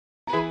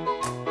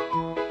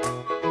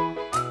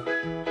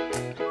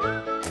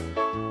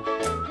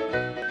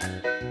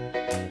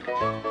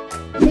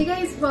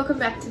welcome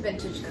back to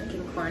Vintage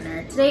Cooking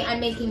Corner. Today I'm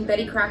making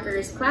Betty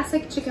Crocker's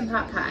classic chicken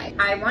pot pie.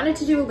 I wanted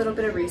to do a little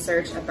bit of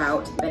research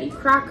about Betty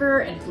Crocker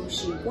and who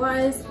she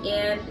was,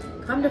 and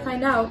come to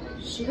find out,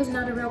 she was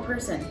not a real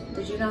person.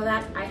 Did you know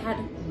that? I had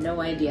no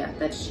idea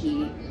that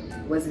she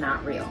was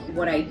not real.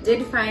 What I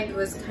did find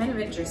was kind of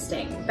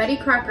interesting. Betty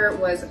Crocker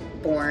was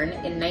born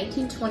in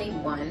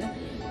 1921,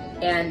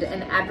 and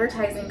an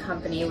advertising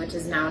company, which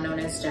is now known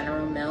as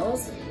General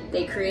Mills,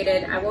 they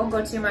created, I won't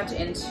go too much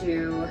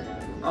into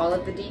all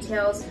of the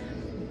details,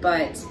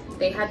 but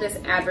they had this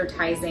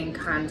advertising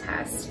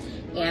contest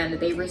and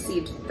they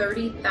received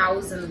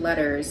 30,000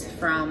 letters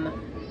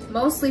from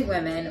mostly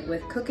women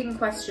with cooking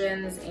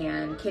questions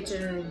and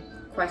kitchen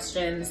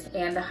questions,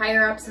 and the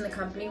higher ups in the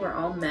company were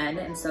all men,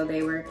 and so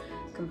they were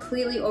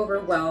completely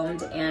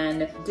overwhelmed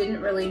and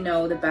didn't really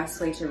know the best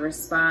way to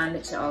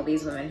respond to all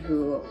these women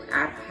who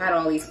had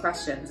all these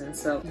questions. And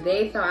so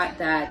they thought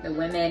that the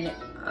women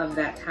of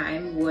that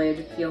time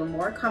would feel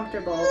more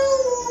comfortable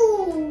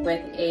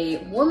with a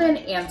woman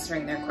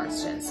answering their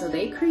questions. So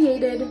they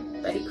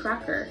created Betty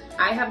Crocker.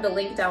 I have the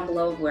link down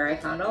below of where I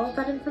found all of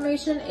that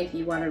information if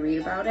you want to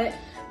read about it.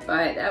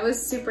 But that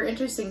was super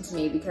interesting to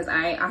me because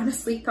I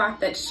honestly thought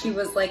that she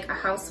was like a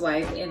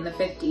housewife in the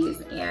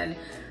 50s, and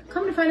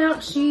come to find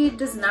out she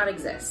does not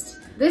exist.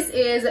 This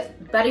is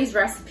Betty's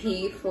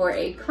recipe for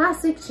a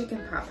classic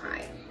chicken pot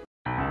pie.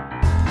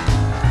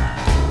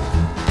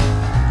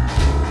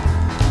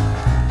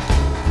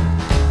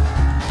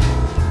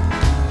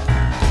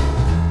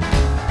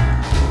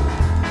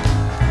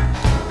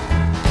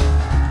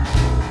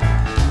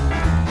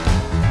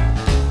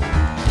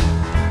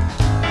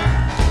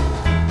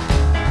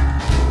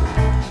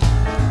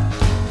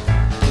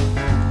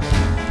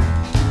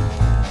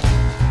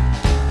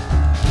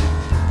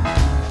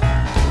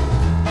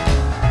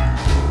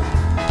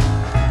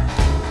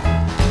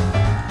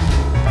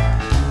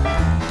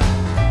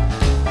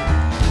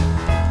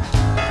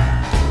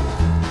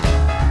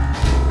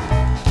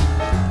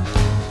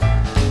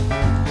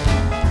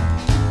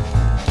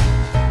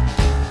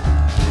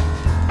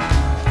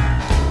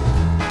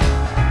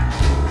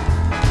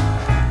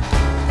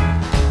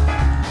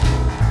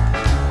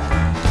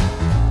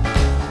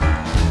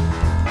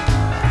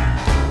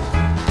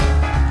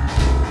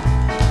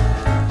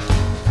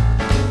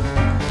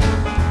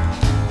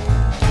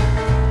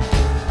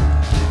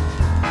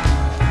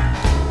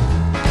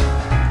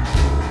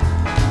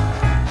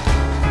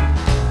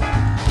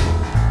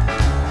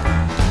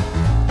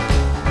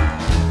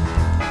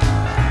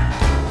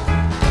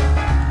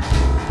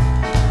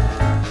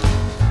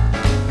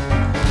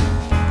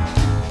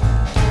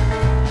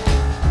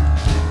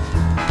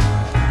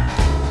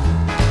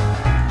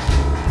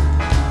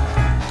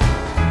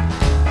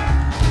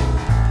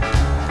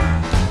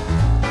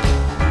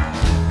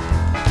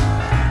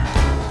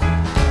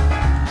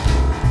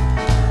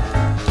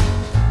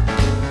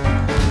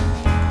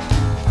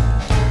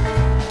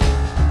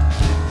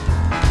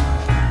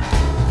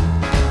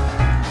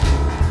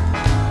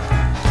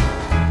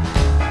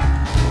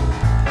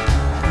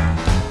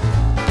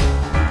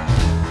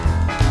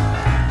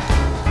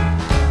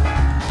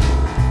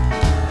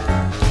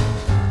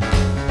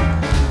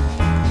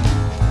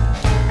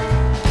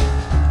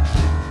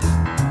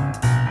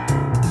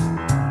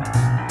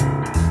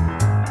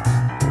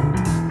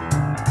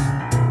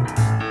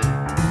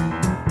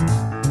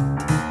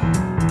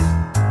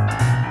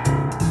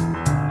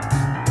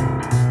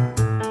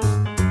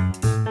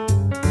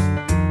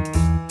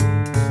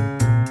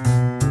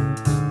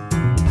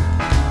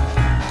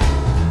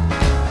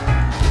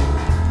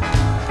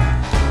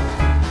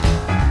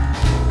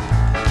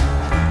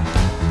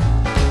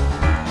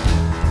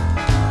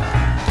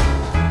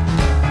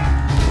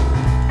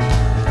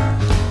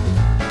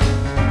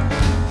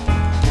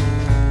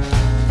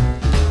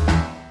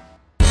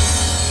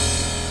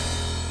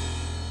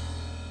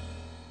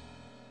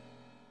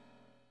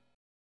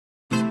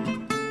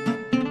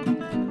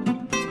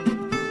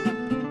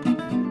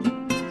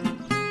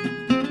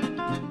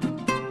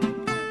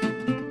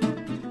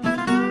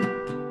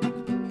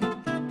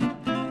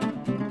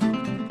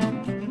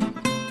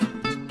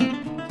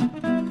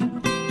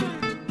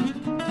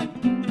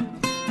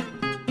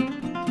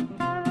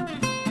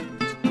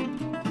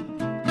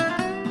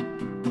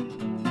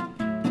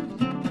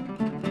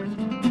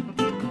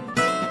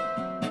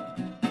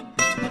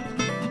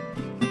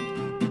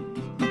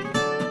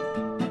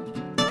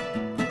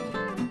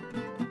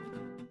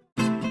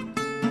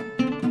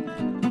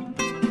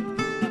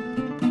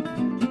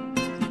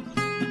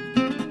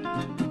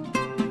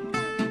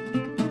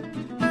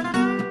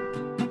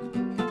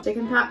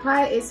 Chicken pot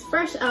pie is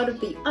fresh out of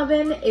the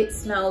oven. It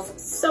smells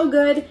so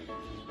good,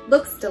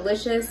 looks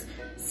delicious.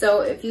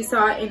 So if you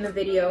saw in the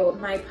video,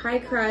 my pie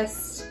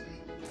crust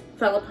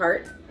fell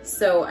apart.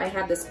 So I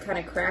have this kind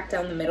of crack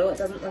down the middle. It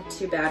doesn't look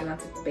too bad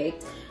once it's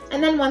baked.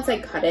 And then once I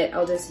cut it,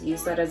 I'll just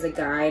use that as a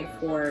guide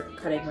for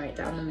cutting right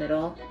down the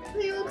middle.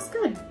 It looks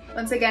good.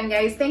 Once again,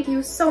 guys, thank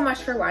you so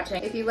much for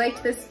watching. If you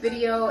liked this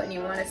video and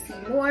you want to see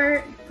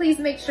more, please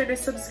make sure to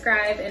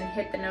subscribe and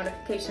hit the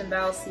notification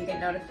bell so you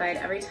get notified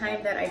every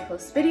time that I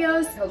post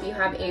videos. Hope you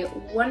have a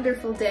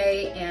wonderful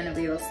day, and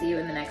we will see you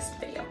in the next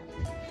video.